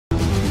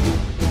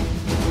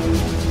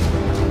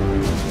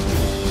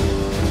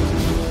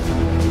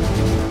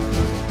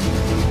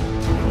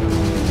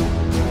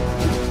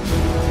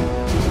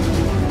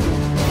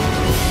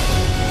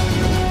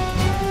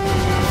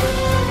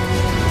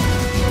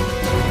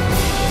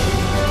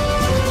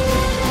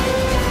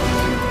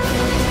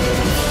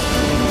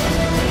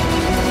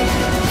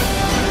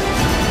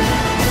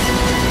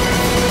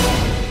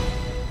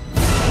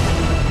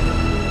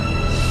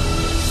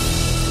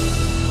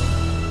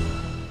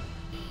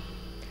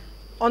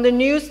On the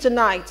news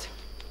tonight,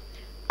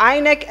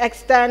 INEC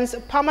extends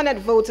permanent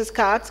voters'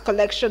 cards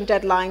collection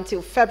deadline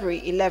till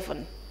February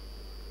 11.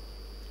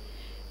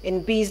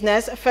 In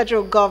business,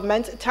 federal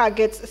government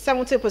targets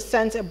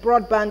 70%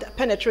 broadband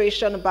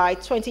penetration by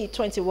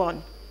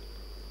 2021.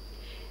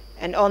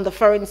 And on the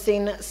foreign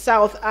scene,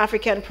 South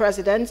African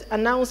president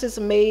announces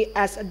May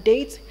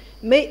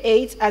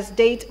 8 as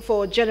date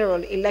for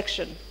general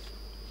election.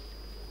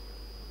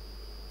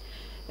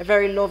 A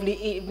very lovely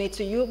evening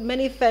to you.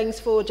 Many thanks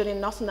for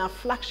joining us in our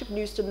flagship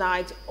news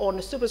tonight on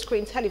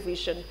SuperScreen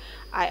television.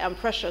 I am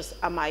Precious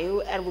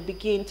Amayo, and we'll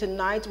begin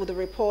tonight with a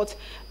report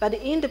that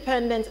the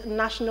Independent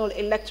National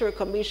Electoral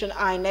Commission,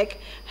 INEC,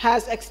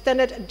 has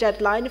extended a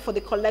deadline for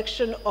the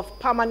collection of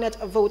permanent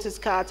voters'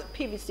 cards,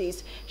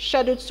 PVCs,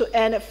 scheduled to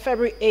end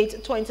February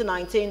 8,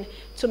 2019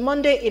 to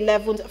Monday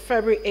 11th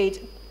February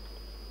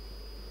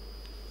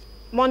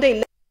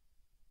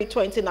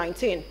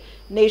 2019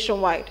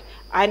 nationwide.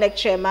 INEC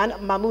Chairman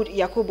Mahmoud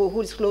Yakubu,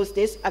 who disclosed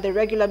this at the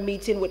regular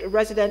meeting with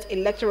resident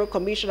electoral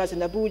commissioners in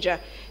Abuja,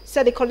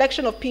 said the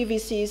collection of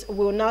PVCs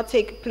will now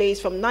take place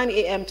from 9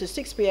 a.m. to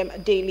 6 p.m.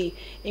 daily,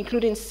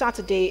 including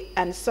Saturday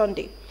and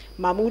Sunday.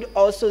 Mahmoud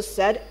also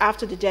said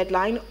after the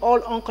deadline,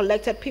 all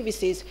uncollected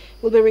PVCs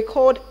will be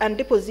recorded and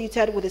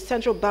deposited with the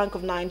Central Bank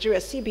of Nigeria,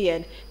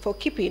 CBN, for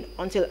keeping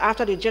until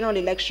after the general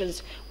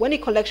elections, when the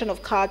collection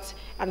of cards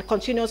and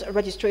continuous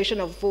registration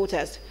of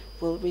voters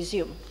will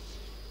resume.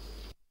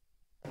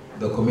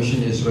 The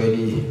Commission is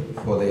ready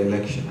for the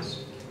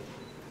elections.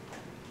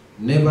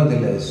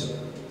 Nevertheless,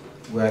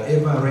 we are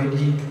ever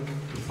ready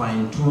to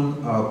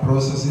fine-tune our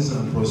processes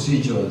and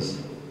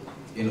procedures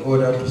in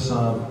order to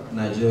serve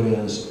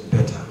Nigerians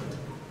better.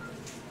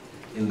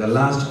 In the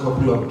last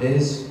couple of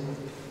days,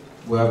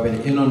 we have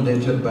been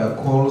inundated by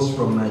calls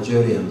from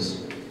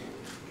Nigerians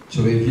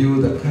to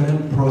review the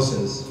current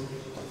process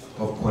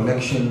of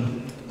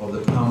collection of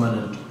the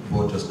permanent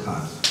voters'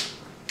 card.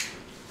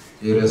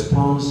 In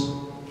response,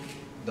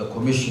 the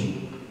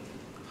Commission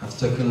has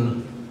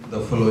taken the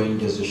following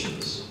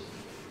decisions.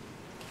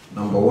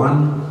 Number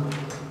one,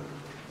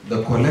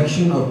 the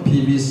collection of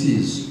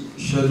PVCs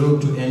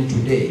scheduled to end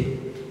today,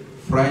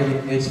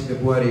 Friday 8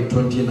 February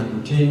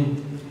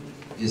 2019,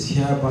 is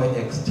hereby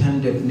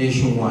extended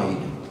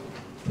nationwide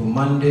to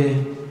Monday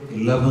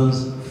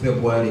 11th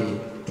February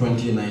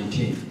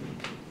 2019.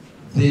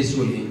 This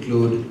will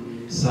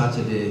include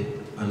Saturday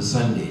and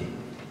Sunday.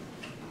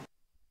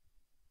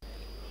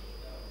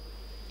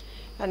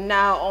 And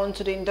now on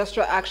to the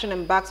industrial action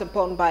embarked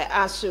upon by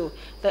ASU.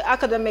 The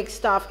Academic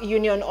Staff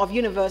Union of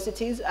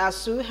Universities,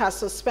 ASU, has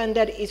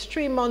suspended its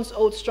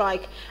 3-month-old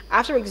strike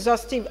after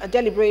exhaustive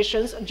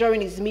deliberations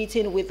during its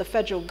meeting with the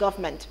federal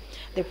government.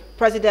 The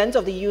president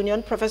of the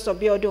union, Professor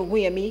Biodo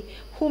Nguyemi,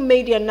 who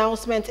made the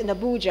announcement in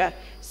Abuja,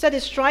 said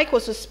the strike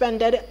was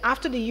suspended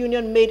after the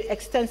union made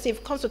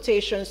extensive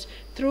consultations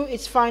through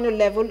its final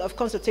level of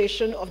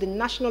consultation of the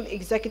National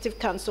Executive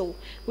Council,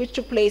 which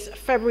took place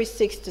February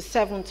 6th to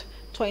 7th,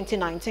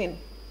 2019.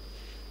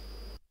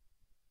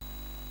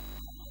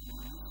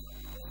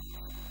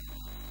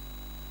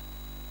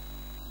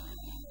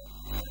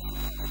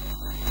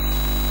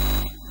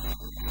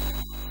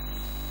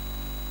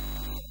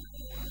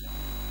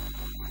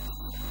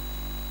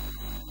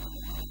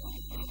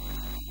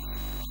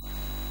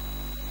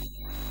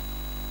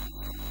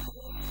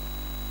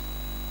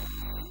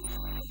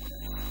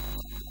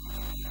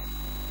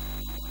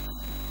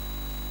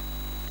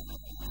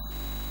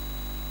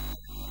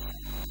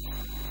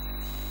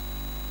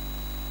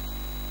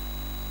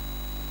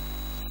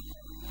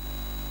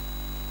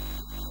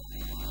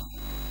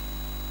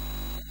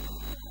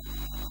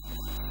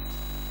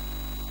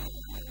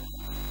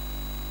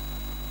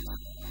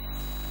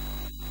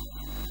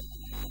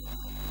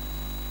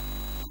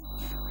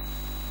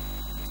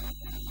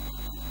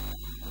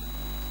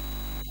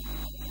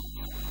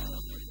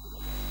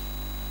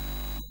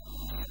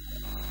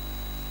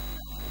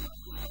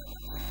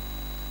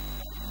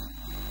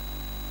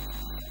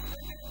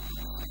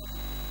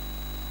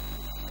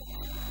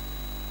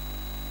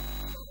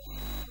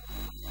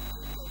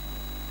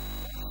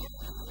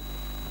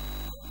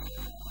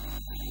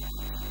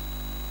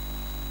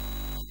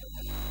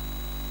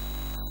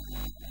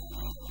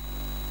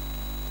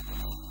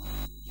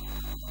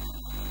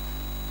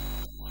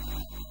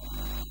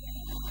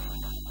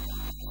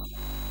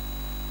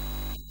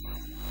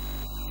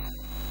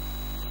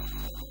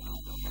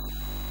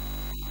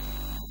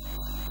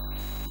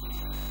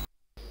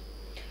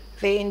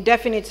 The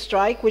indefinite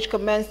strike, which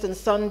commenced on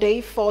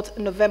Sunday, 4th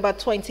November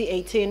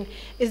 2018,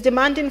 is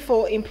demanding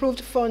for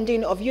improved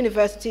funding of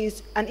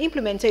universities and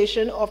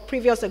implementation of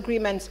previous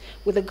agreements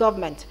with the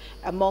government,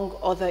 among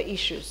other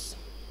issues.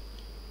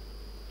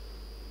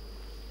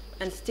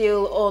 And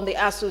still on the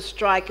ASU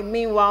strike,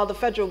 meanwhile, the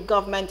federal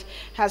government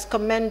has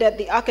commended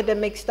the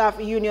Academic Staff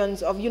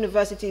Unions of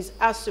Universities,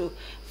 ASU,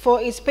 for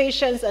its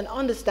patience and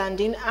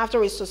understanding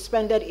after it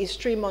suspended its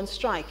 3-month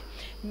strike.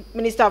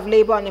 Minister of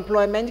Labour and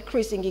Employment,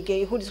 Chris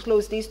Ngige, who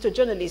disclosed this to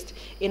journalists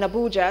in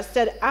Abuja,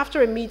 said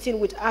after a meeting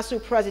with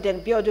ASU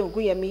President Biodun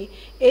Oguyemi,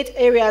 8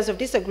 areas of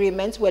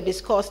disagreement were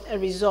discussed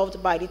and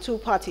resolved by the two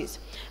parties.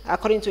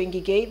 According to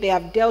Ngige, they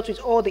have dealt with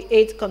all the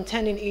 8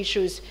 contending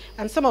issues,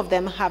 and some of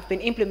them have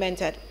been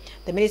implemented.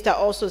 The minister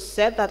also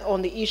said that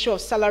on the issue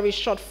of salary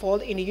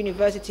shortfall in the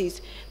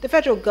universities, the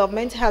federal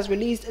government has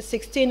released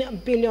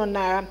 16 billion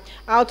naira,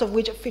 out of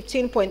which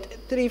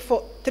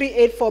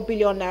 15.384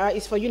 billion naira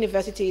is for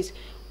universities,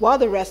 while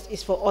the rest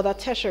is for other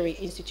tertiary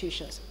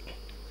institutions.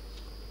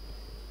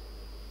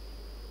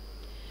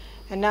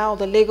 And now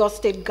the Lagos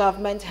state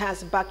government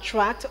has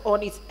backtracked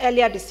on its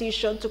earlier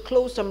decision to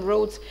close some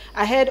roads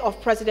ahead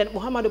of President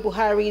Muhammadu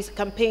Buhari's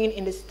campaign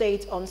in the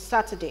state on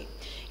Saturday.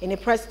 In a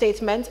press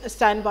statement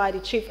signed by the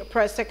Chief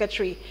Press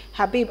Secretary,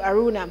 Habib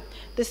Aruna,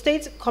 the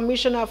State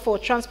Commissioner for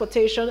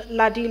Transportation,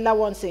 Ladi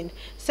Lawansin,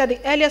 said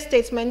the earlier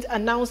statement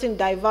announcing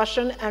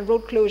diversion and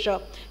road closure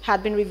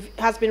has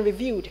been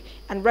reviewed,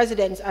 and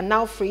residents are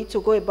now free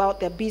to go about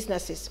their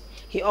businesses.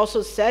 He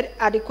also said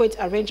adequate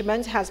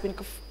arrangement has been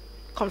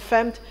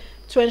confirmed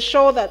to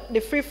ensure that the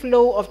free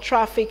flow of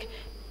traffic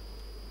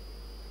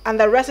and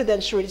the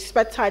residents should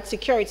respect tight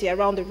security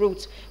around the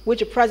route, which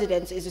the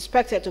president is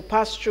expected to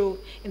pass through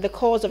in the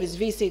course of his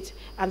visit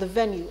and the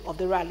venue of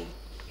the rally.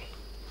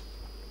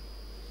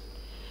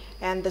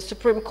 And the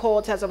Supreme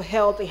Court has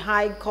upheld the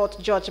High Court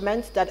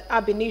judgment that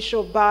ab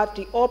initio barred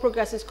the All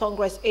Progressives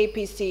Congress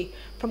APC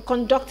from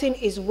conducting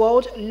its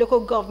world, local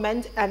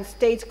government and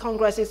state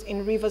congresses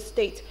in Rivers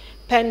State,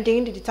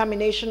 pending the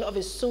determination of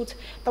a suit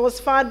that was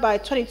filed by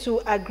 22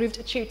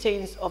 aggrieved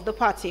chieftains of the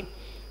party.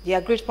 The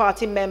aggrieved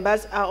party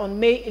members are on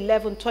May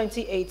 11,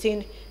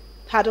 2018,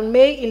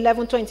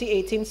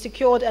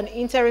 secured an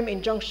interim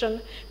injunction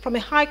from a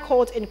high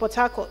court in Port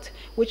Harcourt,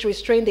 which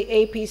restrained the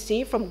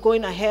APC from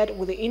going ahead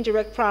with the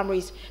indirect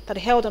primaries that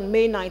held on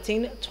May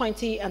 19,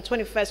 20, and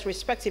 21st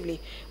respectively,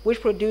 which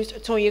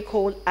produced Toye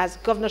Cole as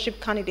governorship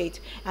candidate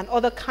and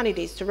other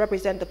candidates to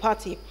represent the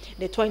party in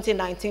the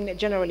 2019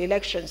 general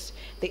elections.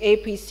 The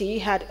APC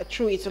had,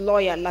 through its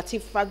lawyer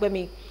Lateef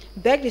Fagbemi,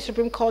 begged the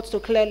Supreme Court to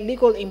clear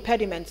legal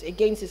impediments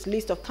against its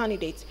list of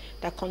candidates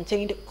that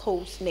contained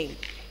Cole's name.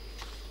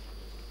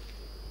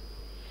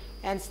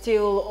 And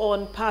still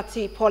on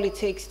party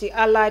politics, the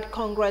Allied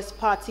Congress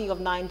Party of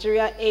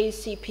Nigeria,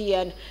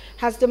 ACPN,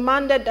 has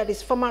demanded that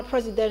its former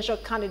presidential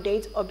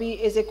candidate, Obi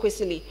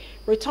Ezekwesili,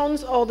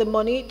 returns all the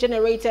money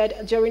generated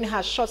during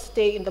her short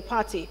stay in the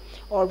party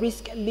or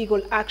risk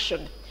legal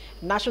action.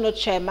 National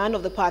chairman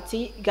of the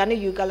party,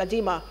 Ganiyu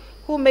Galadima,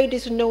 who made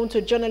this known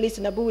to journalists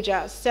in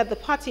Abuja, said the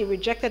party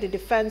rejected the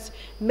defense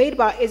made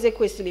by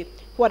Ezekwesili,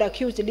 who had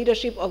accused the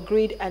leadership of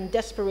greed and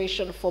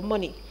desperation for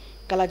money.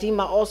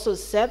 Galadima also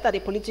said that a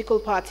political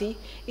party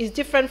is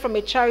different from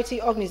a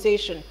charity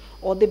organization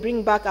or the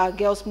Bring Back Our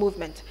Girls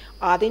movement,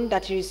 adding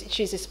that she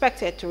is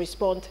expected to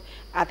respond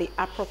at the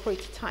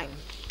appropriate time.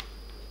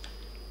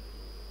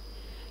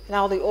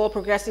 Now, the All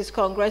Progressives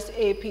Congress,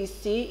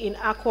 APC, in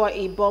Akwa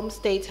Ibom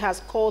State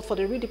has called for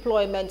the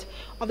redeployment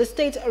of the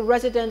State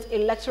Resident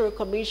Electoral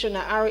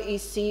Commissioner,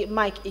 REC,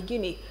 Mike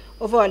Igini,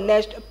 over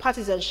alleged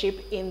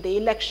partisanship in the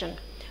election.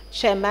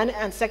 Chairman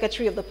and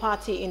Secretary of the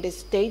party in the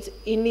state,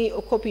 Ini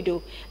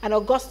Okopido, and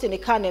Augustine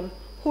Ekanem,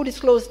 who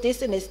disclosed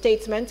this in a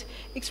statement,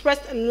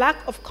 expressed a lack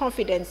of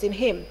confidence in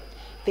him.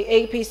 The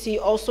APC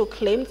also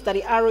claimed that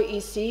the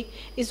REC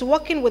is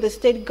working with the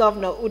state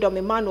governor, Udom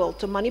Emmanuel,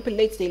 to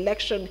manipulate the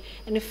election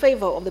in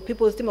favor of the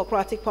People's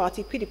Democratic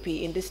Party,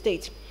 PDP, in the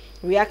state.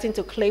 Reacting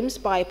to claims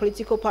by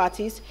political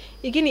parties,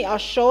 Igini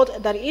assured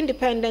that the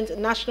Independent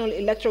National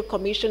Electoral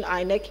Commission,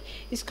 INEC,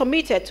 is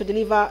committed to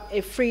deliver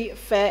a free,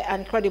 fair,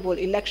 and credible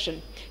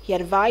election. He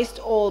advised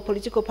all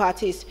political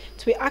parties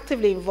to be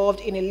actively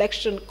involved in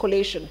election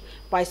collation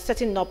by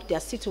setting up their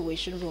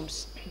situation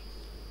rooms.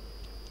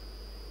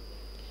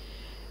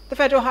 The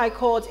Federal High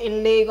Court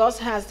in Lagos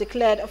has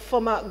declared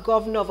former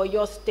Governor of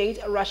Oyo State,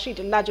 Rashid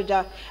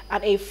Ladoja,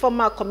 and a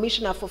former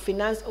Commissioner for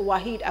Finance,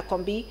 Wahid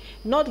Akombi,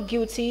 not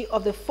guilty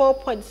of the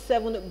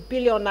 4.7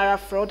 billion naira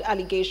fraud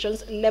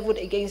allegations leveled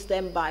against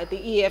them by the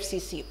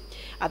EFCC.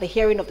 At the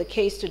hearing of the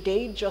case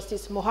today,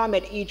 Justice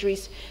Mohammed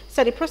Idris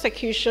said the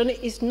prosecution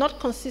is not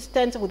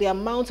consistent with the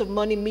amount of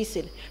money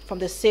missing from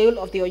the sale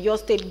of the Oyo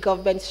State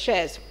government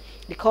shares.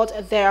 The court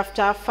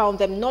thereafter found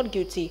them not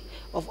guilty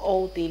of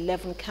all the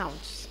 11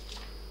 counts.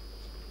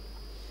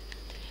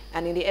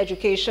 And in the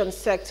education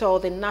sector,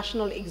 the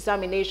National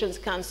Examinations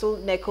Council,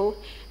 NECO,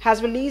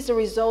 has released the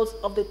results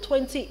of the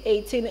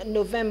 2018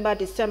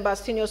 November-December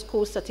Senior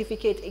School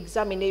Certificate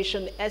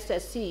Examination,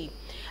 SSCE.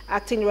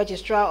 Acting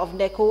Registrar of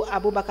NECO,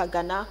 Abubakar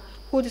Ghana,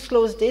 who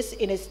disclosed this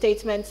in a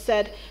statement,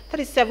 said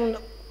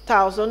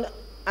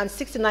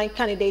 37,069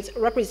 candidates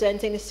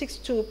representing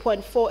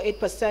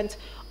 62.48%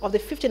 of the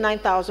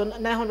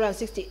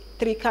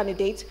 59,963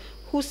 candidates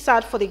who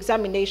sat for the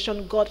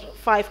examination got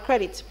 5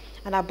 credits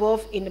and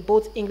above in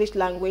both English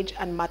language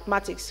and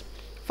mathematics.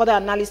 Further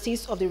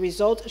analysis of the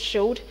results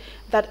showed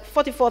that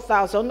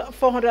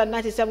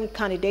 44,497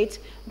 candidates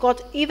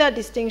got either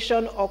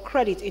distinction or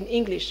credit in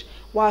English,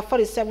 while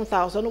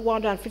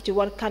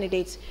 47,151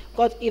 candidates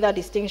got either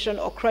distinction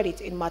or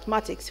credit in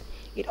mathematics.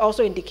 It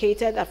also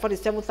indicated that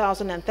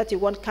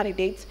 47,031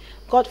 candidates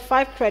got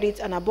 5 credits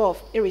and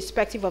above,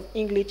 irrespective of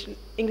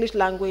English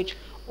language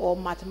or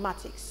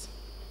mathematics.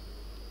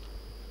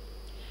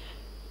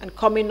 And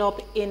coming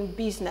up in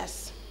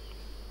business,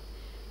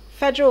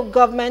 federal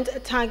government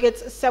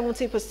targets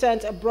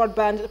 70%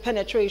 broadband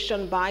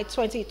penetration by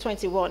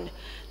 2021.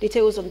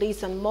 Details on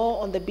this and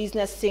more on the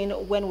business scene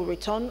when we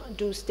return.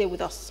 Do stay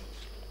with us.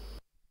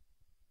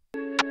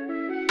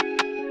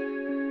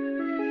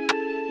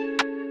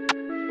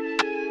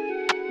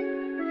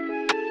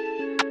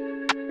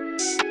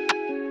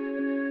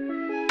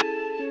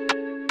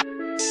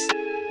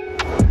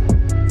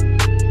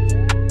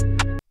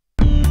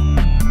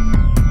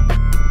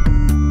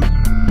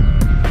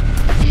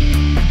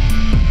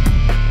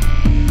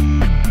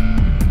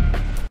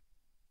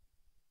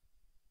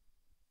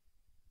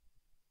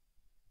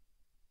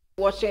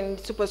 Watching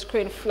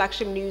SuperScreen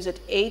flagship news at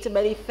 8.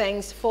 Many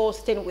thanks for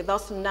staying with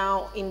us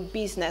now in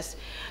business.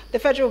 The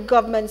federal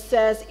government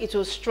says it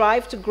will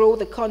strive to grow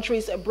the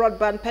country's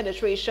broadband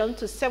penetration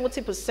to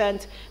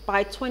 70%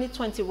 by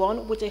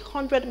 2021 with a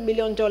 $100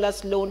 million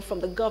loan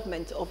from the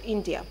government of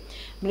India.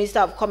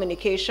 Minister of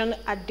Communication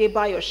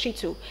Adebayo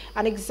Shitu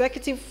and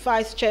Executive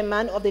Vice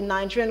Chairman of the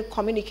Nigerian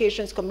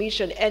Communications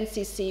Commission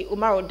NCC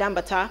Umaru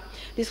Dambata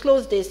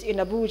disclosed this in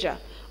Abuja.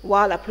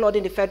 While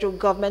applauding the federal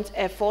government's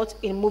efforts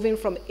in moving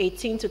from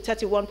 18 to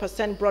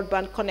 31%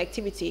 broadband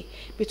connectivity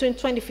between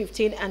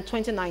 2015 and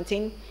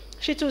 2019,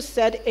 Shitu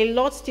said a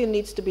lot still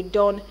needs to be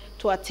done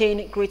to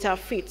attain greater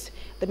feats.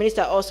 The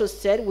minister also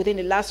said within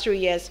the last 3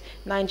 years,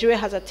 Nigeria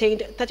has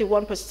attained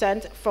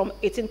 31% from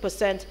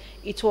 18%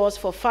 it was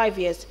for 5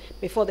 years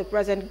before the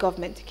present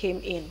government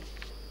came in.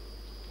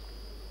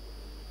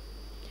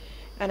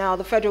 And now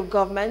the federal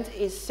government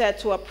is set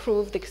to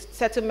approve the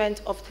settlement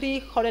of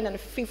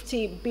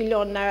 350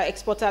 billion naira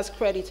exporters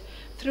credit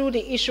through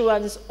the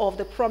issuance of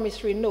the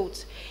promissory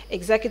notes.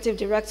 Executive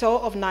Director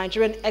of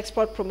Nigerian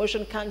Export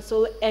Promotion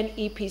Council,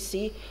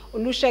 NEPC,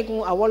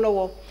 Olusegun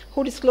Awolowo,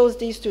 who disclosed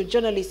this to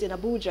journalists in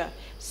Abuja,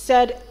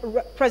 said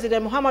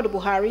President Muhammadu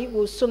Buhari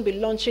will soon be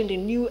launching the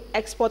new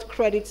export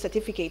credit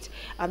certificate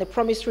and the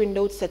promissory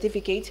note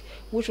certificate,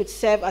 which would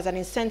serve as an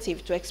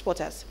incentive to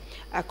exporters.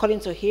 According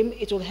to him,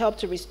 it will help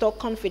to restore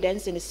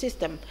confidence in the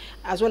system,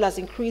 as well as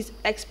increase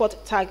export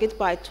target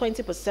by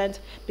 20%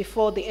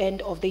 before the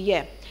end of the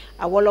year.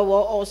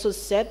 Awolowo also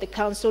said the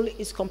council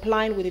is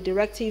complying with the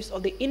directives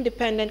of the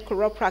Independent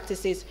Corrupt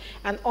Practices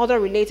and Other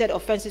Related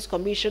Offences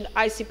Commission,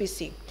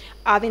 ICPC,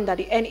 adding that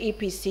the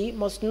NEPC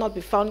must not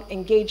be found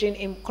engaging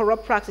in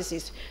corrupt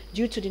practices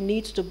due to the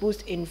need to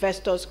boost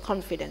investors'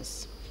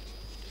 confidence.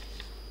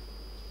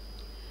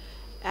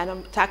 And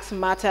on tax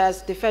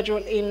matters, the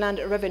Federal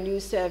Inland Revenue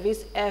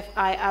Service,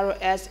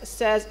 FIRS,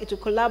 says it will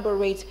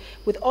collaborate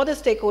with other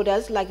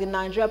stakeholders like the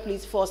Nigeria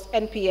Police Force,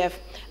 NPF,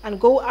 and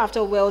go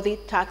after wealthy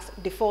tax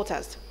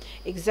defaulters.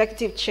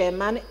 Executive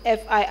Chairman,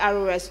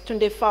 FIRS,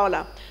 Tunde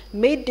Fowler,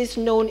 made this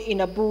known in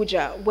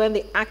Abuja when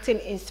the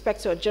Acting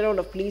Inspector General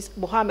of Police,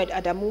 Mohammed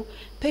Adamu,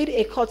 paid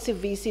a courtesy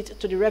visit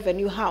to the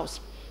Revenue House.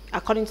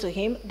 According to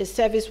him, the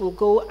service will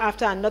go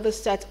after another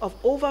set of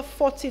over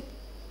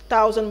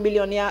 40,000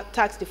 millionaire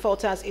tax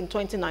defaulters in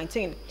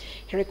 2019.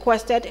 He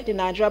requested the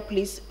Nigeria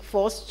Police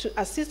Force to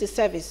assist the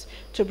service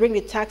to bring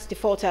the tax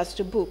defaulters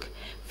to book.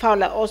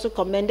 Fowler also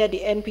commended the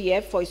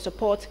NPF for its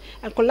support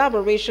and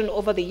collaboration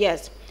over the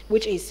years,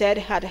 which he said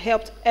had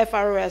helped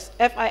FIRS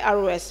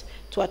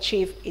to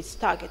achieve its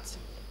targets.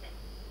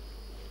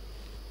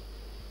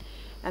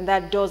 And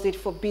that does it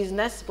for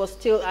business, but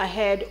still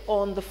ahead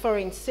on the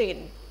foreign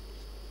scene.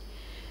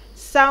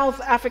 South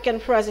African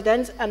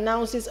president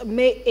announces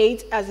May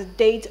 8 as a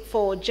date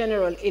for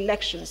general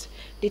elections.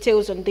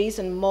 Details on this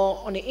and more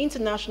on the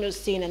international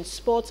scene and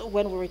sports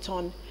when we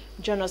return.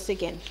 Join us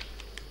again.